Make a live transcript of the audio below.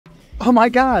Oh my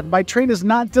God, my train is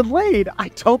not delayed. I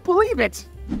don't believe it.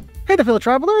 Hey, the fellow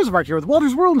travelers, Mark here with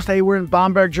Wolters World. Today we're in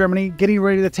Bamberg, Germany, getting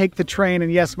ready to take the train.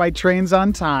 And yes, my train's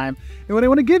on time. And what I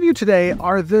want to give you today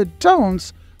are the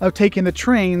don'ts of taking the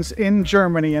trains in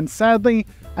Germany. And sadly,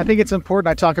 I think it's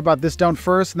important I talk about this don't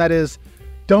first, and that is,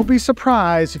 don't be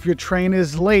surprised if your train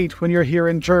is late when you're here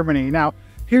in Germany. Now,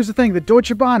 here's the thing. The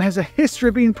Deutschebahn has a history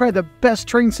of being probably the best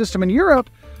train system in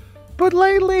Europe, but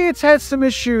lately it's had some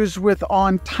issues with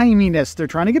on-timiness. They're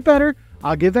trying to get better.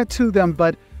 I'll give that to them,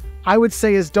 but I would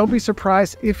say is don't be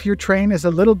surprised if your train is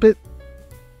a little bit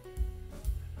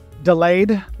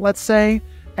delayed, let's say.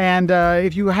 And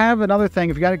if you have another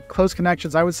thing, if you got close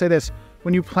connections, I would say this.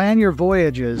 When you plan your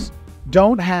voyages,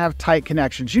 don't have tight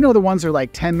connections. You know, the ones that are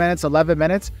like 10 minutes, 11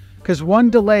 minutes, because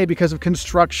one delay because of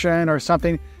construction or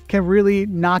something can really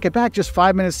knock it back. Just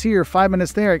 5 minutes here, 5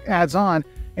 minutes there, it adds on,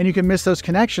 and you can miss those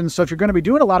connections. So if you're going to be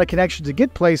doing a lot of connections to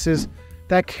get places,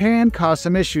 that can cause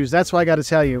some issues. That's why I got to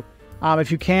tell you.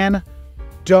 If you can,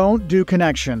 don't do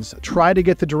connections. Try to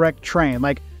get the direct train.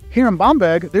 Like here in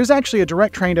Bamberg, there's actually a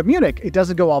direct train to Munich. It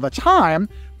doesn't go all the time,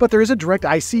 but there is a direct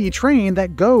ICE train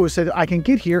that goes so that I can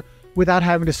get here without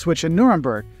having to switch in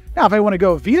Nuremberg. Now, if I want to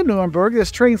go via Nuremberg, this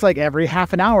train's like every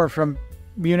half an hour from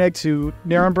Munich to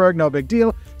Nuremberg, no big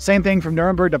deal. Same thing from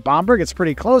Nuremberg to Bamberg. It's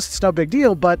pretty close. It's no big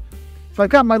deal. But if I've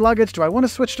got my luggage, do I want to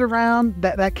switch it around?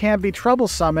 That can be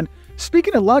troublesome. And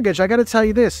speaking of luggage, I got to tell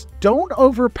you this. Don't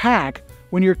overpack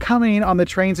when you're coming on the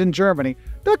trains in Germany.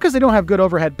 Not because they don't have good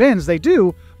overhead bins. They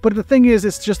do. But the thing is,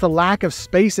 it's just a lack of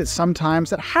space that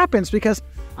sometimes that happens, because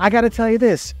I got to tell you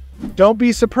this. Don't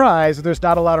be surprised if there's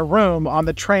not a lot of room on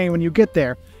the train when you get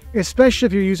there, especially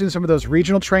if you're using some of those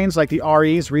regional trains like the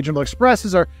REs, Regional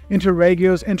Expresses, or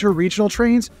Interregios, interregional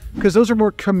trains, because those are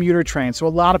more commuter trains. So a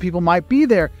lot of people might be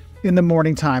there in the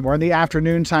morning time or in the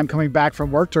afternoon time coming back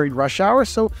from work during rush hour.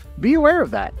 So be aware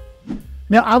of that.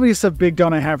 Now, obviously, a big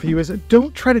don't I have for you is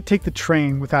don't try to take the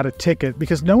train without a ticket,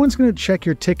 because no one's going to check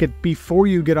your ticket before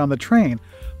you get on the train.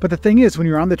 But the thing is, when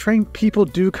you're on the train, people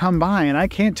do come by, and I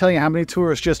can't tell you how many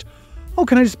tourists just, oh,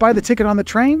 can I just buy the ticket on the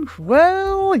train?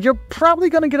 Well, you're probably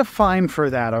going to get a fine for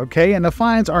that, okay? And the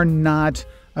fines are not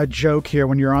a joke here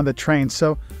when you're on the train.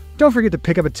 So don't forget to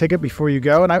pick up a ticket before you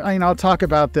go. And I'll talk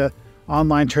about the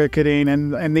online ticketing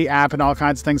and the app and all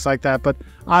kinds of things like that. But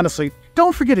honestly,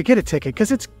 don't forget to get a ticket,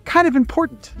 because it's kind of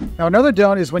important. Now, another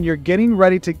don't is when you're getting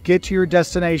ready to get to your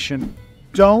destination,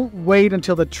 don't wait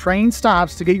until the train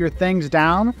stops to get your things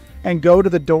down and go to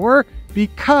the door,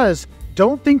 because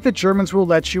don't think the Germans will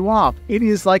let you off. It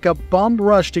is like a bum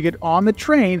rush to get on the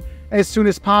train as soon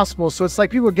as possible. So it's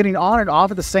like people are getting on and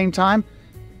off at the same time.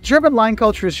 German line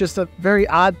culture is just a very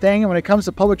odd thing. And when it comes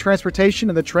to public transportation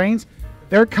and the trains,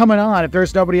 they're coming on if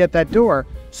there's nobody at that door.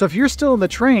 So if you're still in the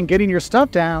train getting your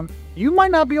stuff down, you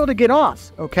might not be able to get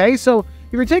off, okay? So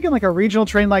if you're taking like a regional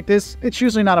train like this, it's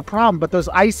usually not a problem. But those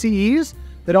ICEs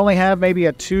that only have maybe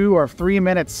a 2 or 3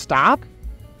 minute stop,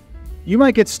 you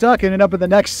might get stuck and end up in the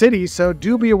next city. So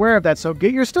do be aware of that. So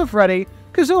get your stuff ready,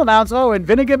 because they'll announce, oh, in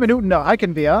wenigen Minuten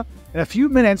erreichen wir. In a few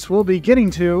minutes, we'll be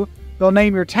getting to, they'll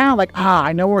name your town like,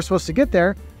 I know we're supposed to get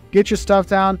there. Get your stuff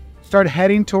down, start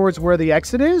heading towards where the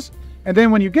exit is. And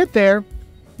then when you get there,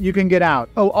 you can get out.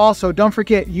 Oh, also, don't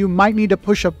forget, you might need to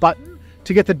push a button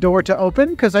to get the door to open,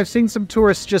 because I've seen some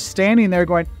tourists just standing there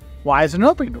going, why isn't it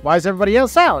open? Why is everybody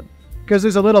else out? Because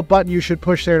there's a little button you should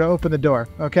push there to open the door.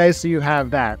 Okay, so you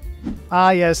have that.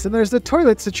 Yes, and there's the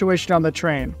toilet situation on the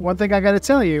train. One thing I got to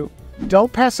tell you,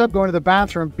 don't pass up going to the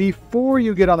bathroom before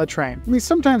you get on the train. I mean,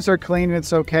 sometimes they're clean and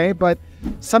it's okay, but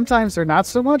sometimes they're not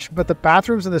so much. But the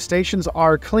bathrooms in the stations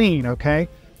are clean, okay?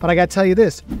 But I got to tell you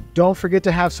this, don't forget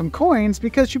to have some coins,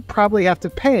 because you probably have to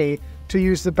pay to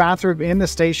use the bathroom in the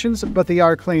stations, but they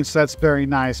are clean, so that's very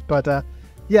nice. But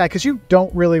yeah, because you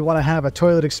don't really want to have a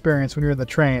toilet experience when you're in the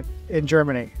train in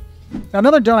Germany. Now,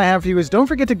 another don't I have for you is don't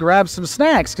forget to grab some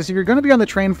snacks, because if you're going to be on the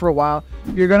train for a while,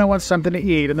 you're going to want something to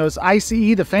eat. And those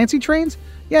ICE, the fancy trains,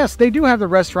 yes, they do have the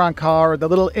restaurant car or the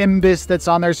little imbis that's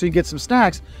on there so you can get some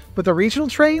snacks. But the regional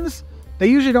trains, they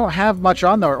usually don't have much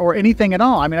on there or anything at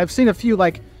all. I mean, I've seen a few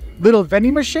like little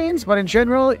vending machines, but in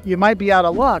general, you might be out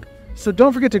of luck. So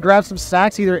don't forget to grab some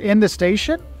snacks either in the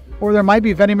station, or there might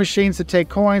be vending machines that take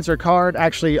coins or card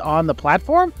actually on the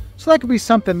platform. So that could be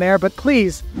something there. But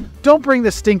please, don't bring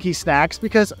the stinky snacks,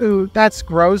 because, ooh, that's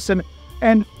gross.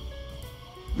 And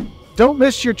don't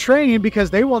miss your train, because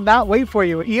they will not wait for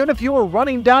you. Even if you were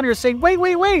running down, you're saying, wait,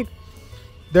 wait, wait.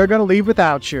 They're going to leave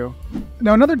without you.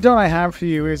 Now, another don't I have for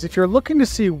you is if you're looking to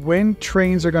see when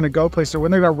trains are going to go places or when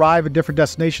they're going to arrive at different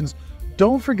destinations,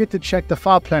 don't forget to check the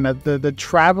Fahrplan, the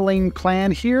traveling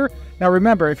plan here. Now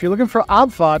remember, if you're looking for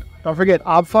Abfahrt, don't forget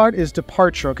Abfahrt is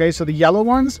departure, okay? So the yellow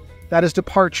ones, that is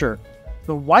departure.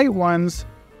 The white ones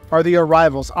are the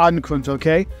arrivals, Ankunft,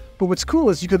 okay? But what's cool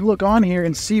is you could look on here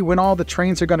and see when all the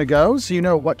trains are going to go, so you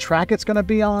know what track it's going to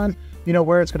be on, you know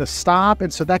where it's going to stop,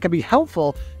 and so that can be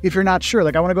helpful if you're not sure.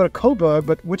 Like, I want to go to Coburg,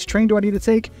 but which train do I need to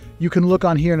take? You can look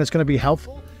on here and it's going to be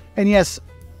helpful. And yes,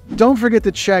 don't forget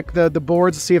to check the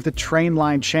boards to see if the train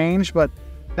line changed, but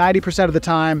 90% of the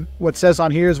time, what says on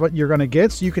here is what you're going to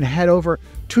get, so you can head over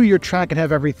to your track and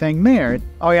have everything there.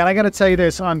 Oh yeah, and I got to tell you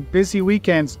this, on busy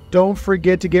weekends, don't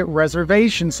forget to get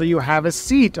reservations so you have a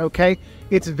seat, okay?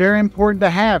 It's very important to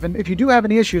have, and if you do have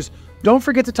any issues, don't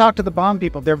forget to talk to the Bahn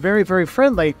people. They're very, very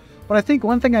friendly. But I think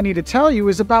one thing I need to tell you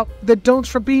is about the don'ts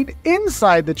for being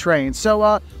inside the train.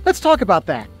 So let's talk about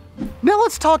that. Now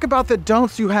let's talk about the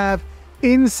don'ts you have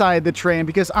inside the train,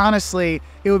 because honestly,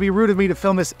 it would be rude of me to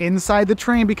film this inside the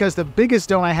train, because the biggest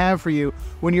don't I have for you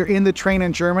when you're in the train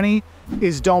in Germany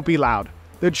is don't be loud.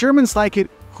 The Germans like it,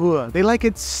 they like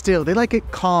it still. They like it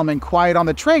calm and quiet on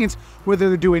the trains, whether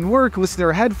they're doing work, listening to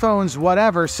their headphones,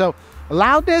 whatever. So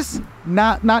loudness,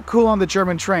 not cool on the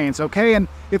German trains, okay? And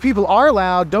if people are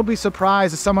loud, don't be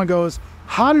surprised if someone goes,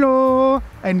 "Hallo,"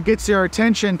 and gets your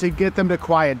attention to get them to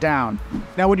quiet down.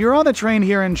 Now, when you're on the train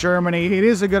here in Germany, it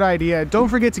is a good idea. Don't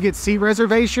forget to get seat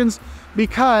reservations,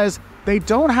 because they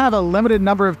don't have a limited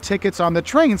number of tickets on the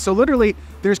train. So literally,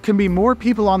 there can be more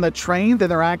people on the train than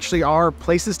there actually are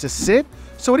places to sit.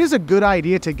 So it is a good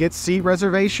idea to get seat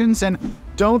reservations, and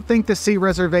don't think the seat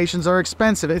reservations are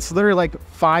expensive. It's literally like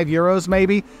 €5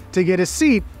 maybe to get a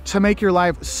seat to make your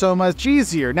life so much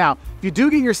easier. Now, if you do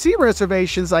get your seat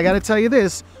reservations, I got to tell you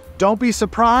this, don't be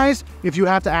surprised if you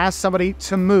have to ask somebody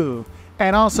to move.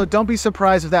 And also, don't be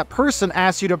surprised if that person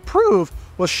asks you to prove,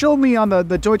 well, show me on the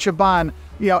Deutschebahn,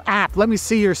 app, let me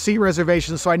see your seat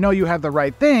reservations so I know you have the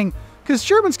right thing. Because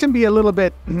Germans can be a little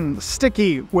bit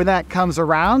sticky when that comes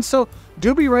around, so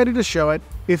do be ready to show it.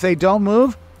 If they don't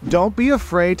move, don't be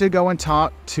afraid to go and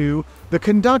talk to the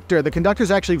conductor. The conductor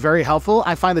is actually very helpful.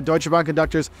 I find the Deutsche Bahn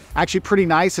conductors actually pretty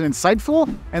nice and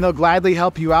insightful, and they'll gladly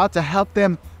help you out to help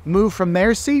them move from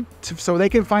their seat so they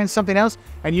can find something else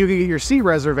and you can get your seat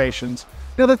reservations.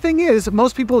 Now, the thing is,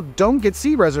 most people don't get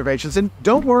seat reservations, and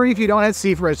don't worry if you don't have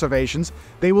seat reservations.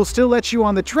 They will still let you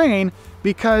on the train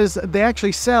because they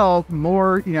actually sell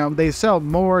more, they sell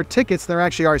more tickets than there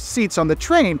actually are seats on the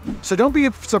train. So don't be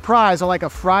surprised on like a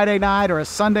Friday night or a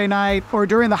Sunday night or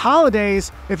during the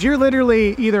holidays, if you're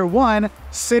literally either one,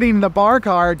 sitting in the bar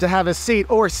car to have a seat,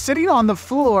 or sitting on the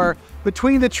floor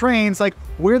between the trains, like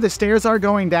where the stairs are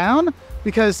going down,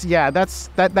 because yeah,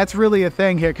 that's really a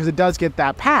thing here, because it does get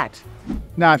that packed.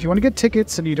 Now, if you want to get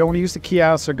tickets and you don't want to use the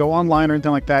kiosks or go online or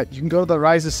anything like that, you can go to the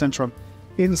Reisezentrum.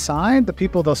 Inside, the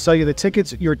people, they'll sell you the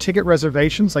tickets, your ticket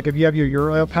reservations, like if you have your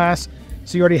Euro pass,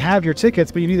 so you already have your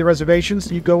tickets, but you need the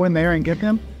reservations, you go in there and get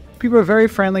them. People are very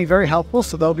friendly, very helpful,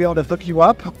 so they'll be able to hook you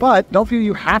up, but don't feel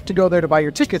you have to go there to buy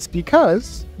your tickets,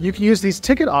 because you can use these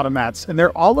ticket automats, and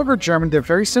they're all over German. They're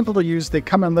very simple to use. They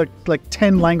come in like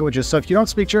 10 languages, so if you don't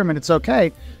speak German, it's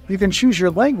okay. You can choose your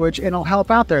language, and it'll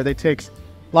help out there.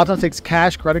 A lot of times it takes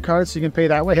cash, credit cards, so you can pay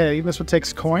that way. Hey, even this one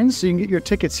takes coins, so you can get your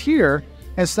tickets here.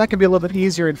 And so that can be a little bit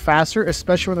easier and faster,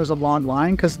 especially when there's a long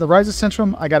line, because the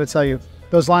Reisezentrum, I got to tell you,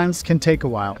 those lines can take a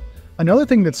while. Another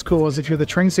thing that's cool is if you're the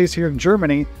train station here in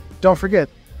Germany, don't forget,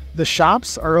 the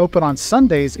shops are open on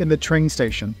Sundays in the train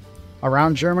station.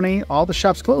 Around Germany, all the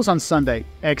shops close on Sunday,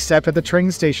 except at the train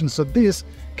station. So this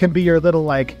can be your little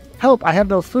like, help, I have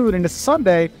no food and it's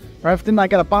Sunday, or if then I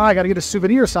got to get a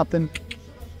souvenir or something.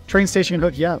 Train station can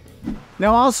hook you up.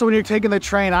 Now also, when you're taking the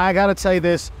train, I gotta tell you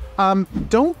this,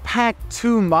 don't pack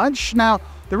too much. Now,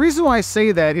 the reason why I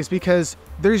say that is because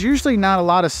there's usually not a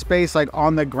lot of space like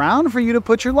on the ground for you to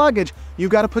put your luggage.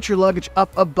 You've got to put your luggage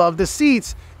up above the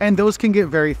seats, and those can get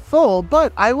very full.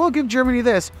 But I will give Germany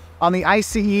this, on the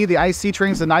ICE, the IC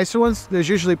trains, the nicer ones, there's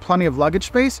usually plenty of luggage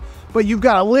space, but you've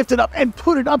got to lift it up and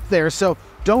put it up there. So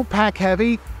don't pack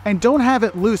heavy and don't have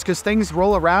it loose, because things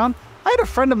roll around. I had a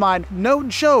friend of mine, no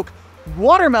joke,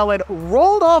 watermelon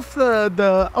rolled off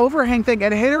the overhang thing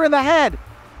and hit her in the head.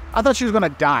 I thought she was going to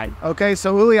die. Okay,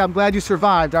 so Uli, I'm glad you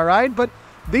survived, all right? But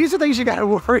these are things you got to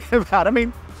worry about. I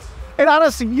mean, and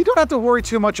honestly, you don't have to worry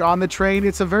too much on the train.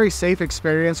 It's a very safe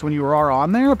experience when you are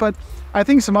on there, but I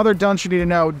think some other don'ts you need to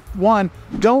know. One,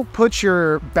 don't put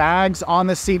your bags on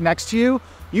the seat next to you.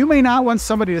 You may not want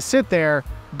somebody to sit there,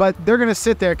 but they're going to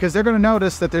sit there because they're going to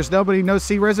notice that there's no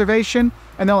seat reservation,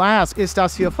 and they'll ask, is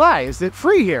das hier frei? Is it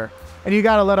free here? And you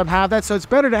got to let them have that. So it's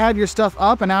better to have your stuff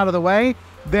up and out of the way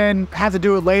than have to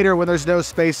do it later when there's no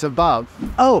space above.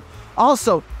 Oh,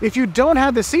 Also, if you don't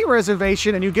have the seat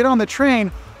reservation and you get on the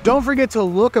train, don't forget to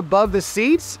look above the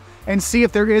seats and see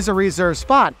if there is a reserved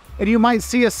spot. And you might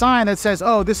see a sign that says,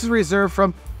 oh, this is reserved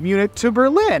from Munich to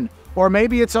Berlin. Or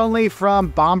maybe it's only from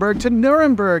Bamberg to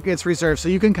Nuremberg it's reserved. So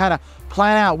you can kind of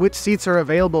plan out which seats are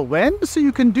available when, so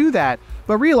you can do that.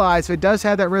 But realize if it does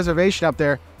have that reservation up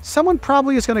there, someone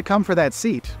probably is going to come for that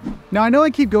seat. Now, I know I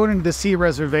keep going into the seat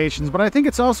reservations, but I think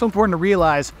it's also important to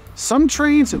realize some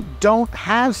trains don't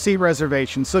have seat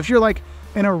reservations. So if you're like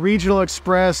in a regional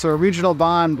express or a regional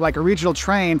Bahn, like a regional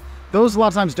train, those a lot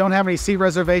of times don't have any seat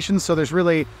reservations, so there's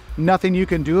really nothing you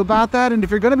can do about that. And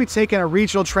if you're going to be taking a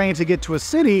regional train to get to a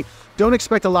city, don't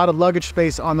expect a lot of luggage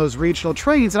space on those regional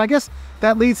trains. And I guess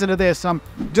that leads into this.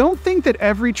 Don't think that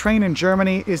every train in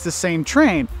Germany is the same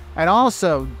train. And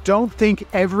also, don't think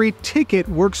every ticket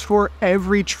works for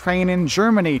every train in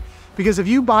Germany. Because if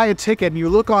you buy a ticket and you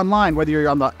look online, whether you're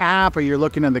on the app or you're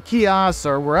looking in the kiosks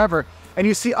or wherever, and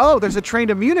you see, oh, there's a train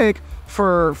to Munich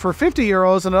for 50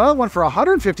 euros and another one for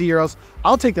 150 euros,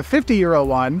 I'll take the 50 euro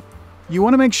one. You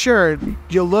want to make sure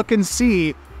you look and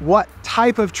see what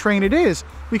type of train it is,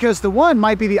 because the one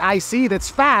might be the IC that's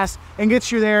fast and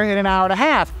gets you there in an hour and a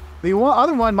half. The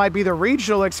other one might be the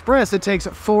regional express that takes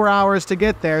 4 hours to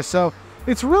get there. So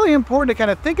it's really important to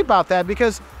kind of think about that,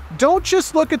 because don't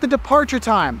just look at the departure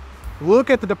time. Look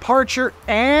at the departure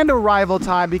and arrival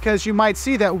time, because you might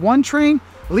see that one train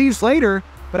leaves later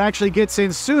but actually gets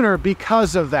in sooner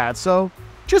because of that. So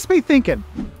just be thinking.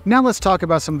 Now let's talk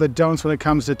about some of the don'ts when it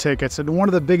comes to tickets. And one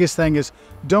of the biggest thing is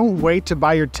don't wait to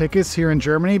buy your tickets here in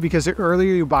Germany, because the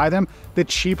earlier you buy them, the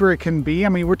cheaper it can be. I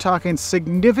mean, we're talking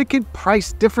significant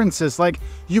price differences. Like,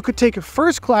 you could take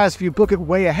first class if you book it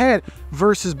way ahead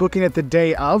versus booking it the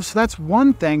day of. So that's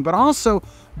one thing. But also,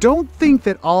 don't think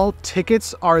that all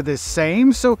tickets are the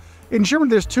same. So in Germany,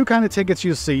 there's two kinds of tickets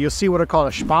you'll see. You'll see what are called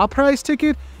a Sparpreis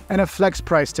ticket and a flex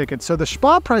price ticket. So the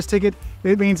Sparpreis ticket,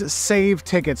 it means save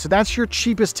ticket. So that's your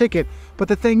cheapest ticket. But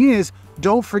the thing is,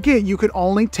 don't forget, you can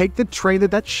only take the train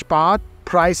that Spar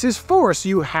price is for. So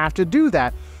you have to do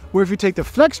that. Where if you take the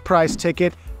flex price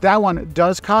ticket, that one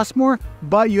does cost more,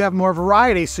 but you have more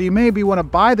variety. So you maybe want to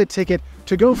buy the ticket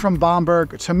to go from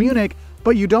Bamberg to Munich,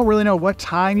 but you don't really know what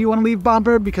time you want to leave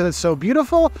Bamberg because it's so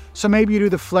beautiful. So maybe you do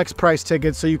the flex price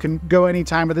ticket so you can go any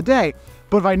time of the day.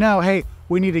 But if I know, hey,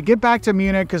 we need to get back to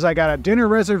Munich because I got a dinner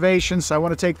reservation, so I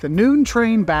want to take the noon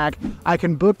train back, I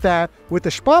can book that with the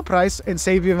Sparpreis and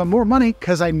save even more money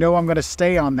because I know I'm going to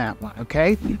stay on that one,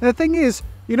 okay? And the thing is,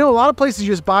 you know, a lot of places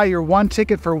you just buy your one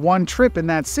ticket for one trip and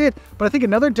that's it. But I think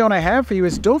another don't I have for you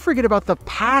is don't forget about the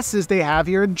passes they have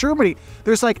here in Germany.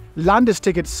 There's like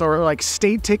Landestickets or like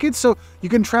state tickets, so you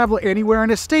can travel anywhere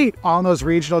in a state on those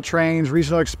regional trains,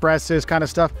 regional expresses, kind of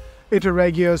stuff.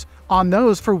 Interregios on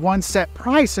those for one set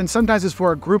price, and sometimes it's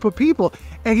for a group of people,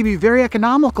 and it can be very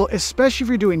economical, especially if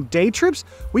you're doing day trips.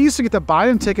 We used to get the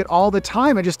buy-in ticket all the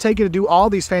time and just take it to do all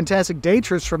these fantastic day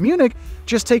trips from Munich,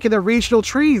 just taking the regional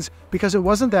trains because it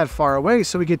wasn't that far away,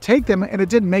 so we could take them and it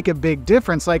didn't make a big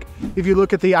difference. Like if you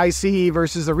look at the ICE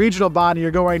versus the regional Bahn and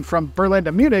you're going from Berlin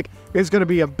to Munich, it's going to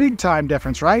be a big time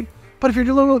difference, right? But if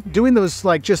you're doing those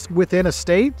like just within a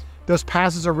state, those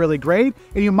passes are really great.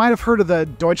 And you might have heard of the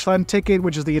Deutschland ticket,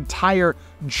 which is the entire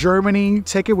Germany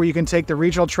ticket where you can take the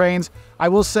regional trains. I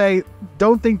will say,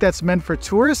 don't think that's meant for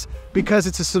tourists because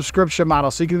it's a subscription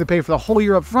model. So you can either pay for the whole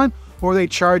year up front or they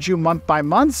charge you month by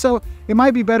month. So it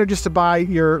might be better just to buy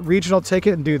your regional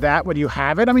ticket and do that when you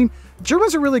have it. I mean,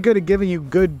 Germans are really good at giving you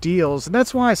good deals. And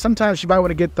that's why sometimes you might want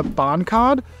to get the Bahn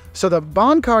card. So the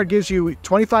Bahn card gives you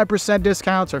 25%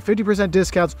 discounts or 50%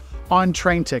 discounts on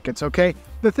train tickets, okay?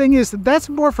 The thing is, that's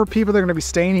more for people that are going to be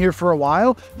staying here for a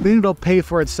while, then it'll pay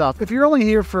for itself. If you're only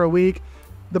here for a week,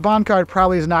 the Bahn card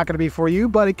probably is not going to be for you,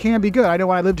 but it can be good. I know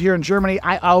when I lived here in Germany,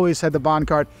 I always had the Bahn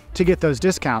card to get those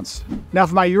discounts. Now,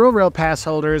 for my Eurail Pass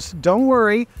holders, don't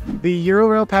worry. The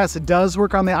Eurail Pass does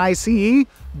work on the ICE,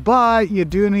 but you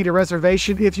do need a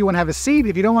reservation if you want to have a seat.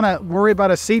 If you don't want to worry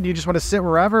about a seat, you just want to sit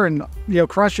wherever and, you know,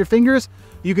 cross your fingers,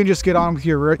 you can just get on with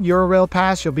your Eurail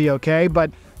Pass. You'll be okay,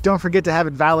 but don't forget to have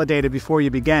it validated before you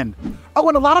begin. Oh,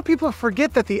 and a lot of people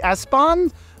forget that the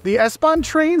S-Bahn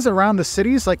trains around the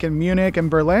cities, like in Munich and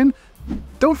Berlin,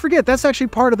 don't forget, that's actually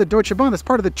part of the Deutschebahn. That's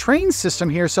part of the train system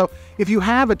here. So if you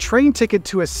have a train ticket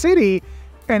to a city,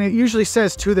 and it usually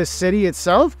says to the city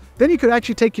itself, then you could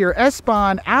actually take your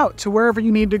S-Bahn out to wherever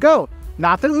you need to go.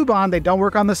 Not the U-Bahn. They don't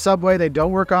work on the subway. They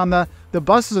don't work on the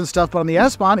buses and stuff, but on the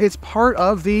S-Bahn, it's part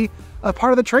of the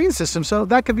train system. So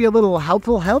that could be a little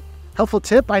helpful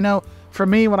tip. I know for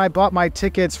me, when I bought my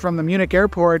tickets from the Munich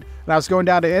airport and I was going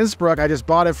down to Innsbruck, I just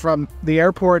bought it from the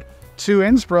airport to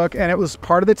Innsbruck and it was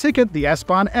part of the ticket. The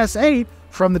S-Bahn S8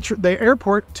 from the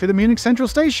airport to the Munich Central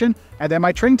Station, and then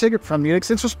my train ticket from Munich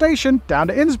Central Station down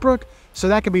to Innsbruck. So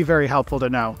that can be very helpful to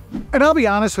know. And I'll be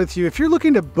honest with you, if you're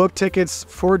looking to book tickets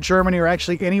for Germany or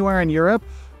actually anywhere in Europe,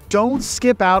 don't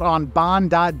skip out on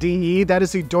bahn.de. That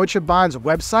is the Deutsche Bahn's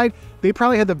website. They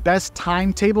probably have the best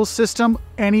timetable system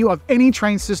of any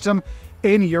train system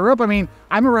in Europe. I mean,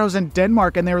 I remember I was in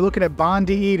Denmark and they were looking at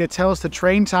bahn.de to tell us the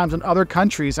train times in other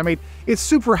countries. I mean, it's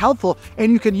super helpful,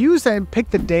 and you can use that and pick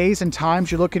the days and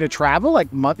times you're looking to travel, like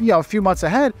a few months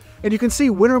ahead, and you can see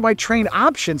when are my train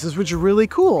options, which is really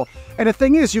cool. And the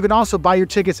thing is, you can also buy your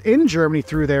tickets in Germany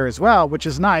through there as well, which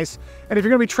is nice. And if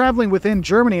you're going to be traveling within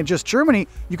Germany and just Germany,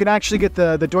 you can actually get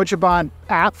the Deutsche Bahn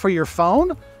app for your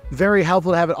phone. Very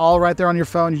helpful to have it all right there on your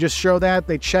phone. You just show that,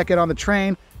 they check it on the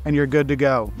train, and you're good to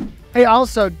go. Hey,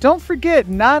 also, don't forget,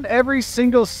 not every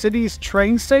single city's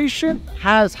train station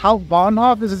has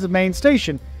Hauptbahnhof as its main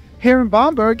station. Here in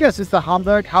Bamberg, yes, it's the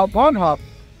Hamburg Hauptbahnhof.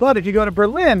 But if you go to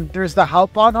Berlin, there's the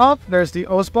Hauptbahnhof, there's the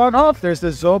Ostbahnhof, there's the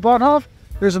Zollbahnhof.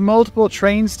 There's multiple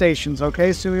train stations,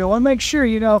 okay? So you want to make sure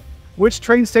you know which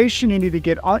train station you need to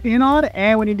get in on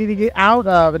and when you need to get out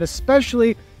of. And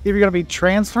especially if you're going to be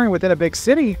transferring within a big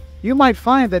city, you might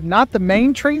find that not the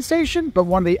main train station, but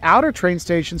one of the outer train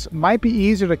stations might be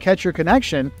easier to catch your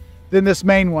connection than this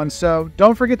main one. So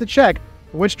don't forget to check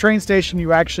which train station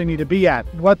you actually need to be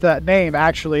at, what that name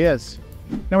actually is.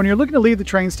 Now, when you're looking to leave the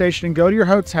train station and go to your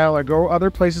hotel or go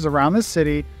other places around the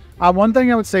city, one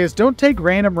thing I would say is don't take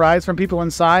random rides from people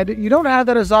inside. You don't have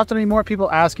that as often anymore,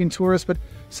 people asking tourists, but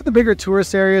some of the bigger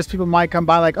tourist areas, people might come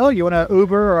by like, oh, you want an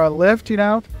Uber or a Lyft, you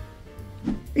know?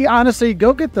 Honestly,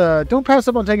 don't pass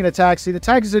up on taking a taxi. The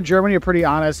taxis in Germany are pretty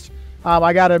honest.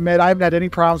 I gotta admit, I haven't had any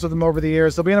problems with them over the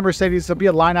years. There'll be a Mercedes, there'll be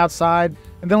a line outside,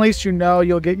 and then at least you know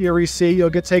you'll get your receipt,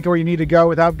 you'll get taken where you need to go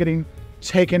without getting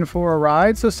taken for a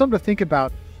ride. So something to think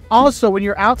about. Also, when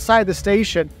you're outside the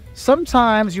station,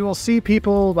 sometimes you will see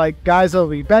people, like guys that will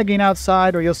be begging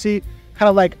outside, or you'll see kind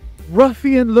of like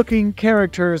ruffian-looking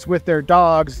characters with their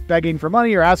dogs begging for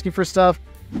money or asking for stuff.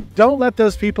 Don't let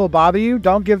those people bother you.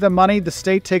 Don't give them money. The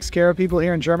state takes care of people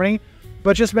here in Germany.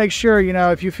 But just make sure, you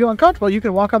know, if you feel uncomfortable, you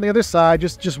can walk on the other side.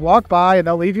 Just walk by and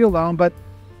they'll leave you alone. But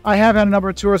I have had a number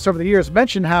of tourists over the years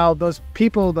mention how those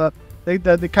people, the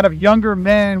kind of younger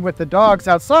men with the dogs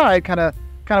outside kind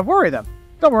of worry them.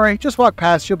 Don't worry. Just walk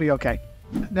past. You'll be okay.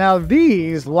 Now,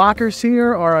 these lockers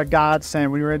here are a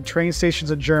godsend when you're at train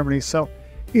stations in Germany. So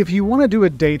if you want to do a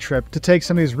day trip to take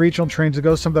some of these regional trains to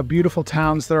go to some of the beautiful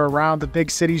towns that are around the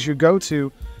big cities you go to,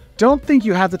 don't think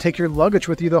you have to take your luggage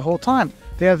with you the whole time.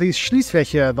 They have these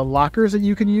Schließfächer, the lockers that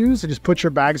you can use to just put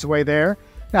your bags away there.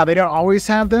 Now, they don't always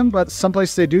have them, but some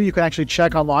places they do. You can actually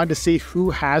check online to see who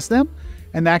has them.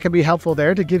 And that can be helpful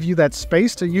there to give you that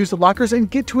space to use the lockers and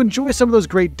get to enjoy some of those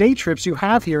great day trips you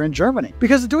have here in Germany.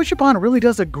 Because the Deutsche Bahn really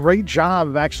does a great job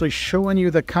of actually showing you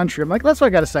the country. I'm like, that's what I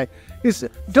gotta say, is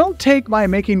don't take my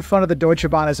making fun of the Deutsche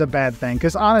Bahn as a bad thing.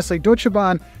 Because honestly, Deutsche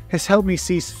Bahn has helped me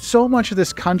see so much of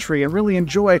this country and really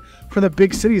enjoy from the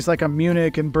big cities like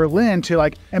Munich and Berlin to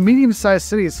like medium-sized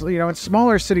cities, you know, and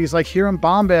smaller cities like here in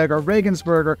Bamberg or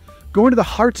Regensburg or going to the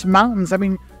Harz Mountains. I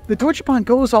mean, the Deutsche Bahn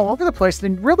goes all over the place,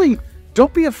 and really,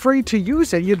 don't be afraid to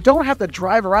use it. You don't have to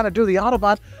drive around and do the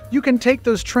Autobahn. You can take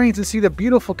those trains and see the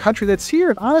beautiful country that's here.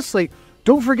 And honestly,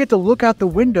 don't forget to look out the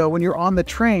window when you're on the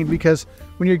train, because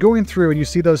when you're going through and you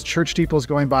see those church steeples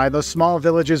going by, those small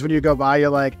villages when you go by, you're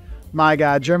like, my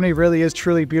God, Germany really is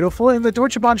truly beautiful. And the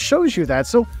Deutsche Bahn shows you that.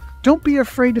 So don't be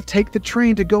afraid to take the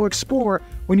train to go explore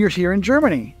when you're here in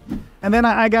Germany. And then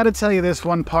I got to tell you this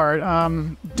one part.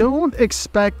 Don't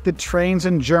expect the trains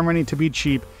in Germany to be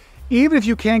cheap. Even if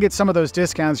you can get some of those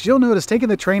discounts, you'll notice taking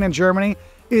the train in Germany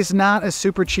is not a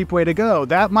super cheap way to go.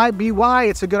 That might be why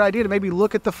it's a good idea to maybe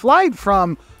look at the flight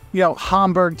from, you know,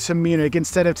 Hamburg to Munich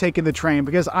instead of taking the train,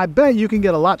 because I bet you can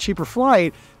get a lot cheaper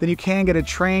flight than you can get a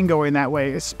train going that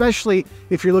way, especially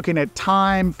if you're looking at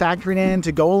time factoring in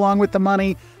to go along with the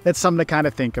money. That's something to kind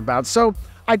of think about. So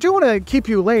I do want to keep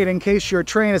you late in case your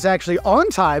train is actually on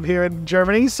time here in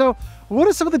Germany. So what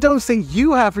are some of the don'ts that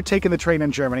you have for taking the train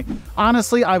in Germany?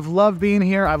 Honestly, I've loved being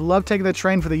here. I've loved taking the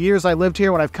train for the years I lived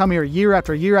here. When I've come here year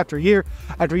after year after year,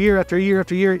 after year after year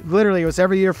after year, literally it was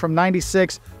every year from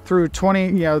 96 through 20,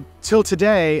 you know, till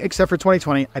today, except for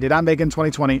 2020. I did not make it in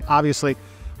 2020, obviously.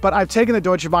 But I've taken the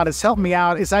Deutsche Bahn. It's helped me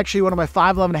out. It's actually one of my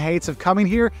 5 love and hates of coming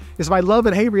here is my love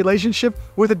and hate relationship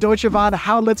with the Deutsche Bahn,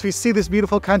 how it lets me see this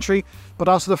beautiful country, but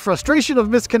also the frustration of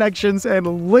missed connections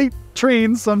and late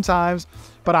trains sometimes.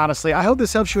 But honestly, I hope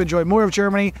this helps you enjoy more of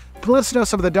Germany. Let us know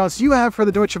some of the don'ts you have for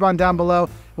the Deutsche Bahn down below.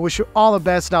 I wish you all the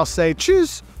best, and I'll say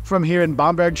tschüss from here in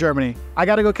Bamberg, Germany. I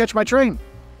gotta go catch my train.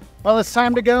 Well, it's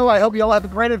time to go. I hope you all have a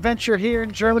great adventure here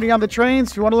in Germany on the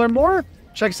trains. If you want to learn more,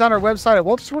 check us out on our website at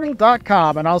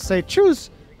woltersworld.com. And I'll say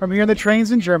tschüss from here in the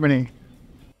trains in Germany.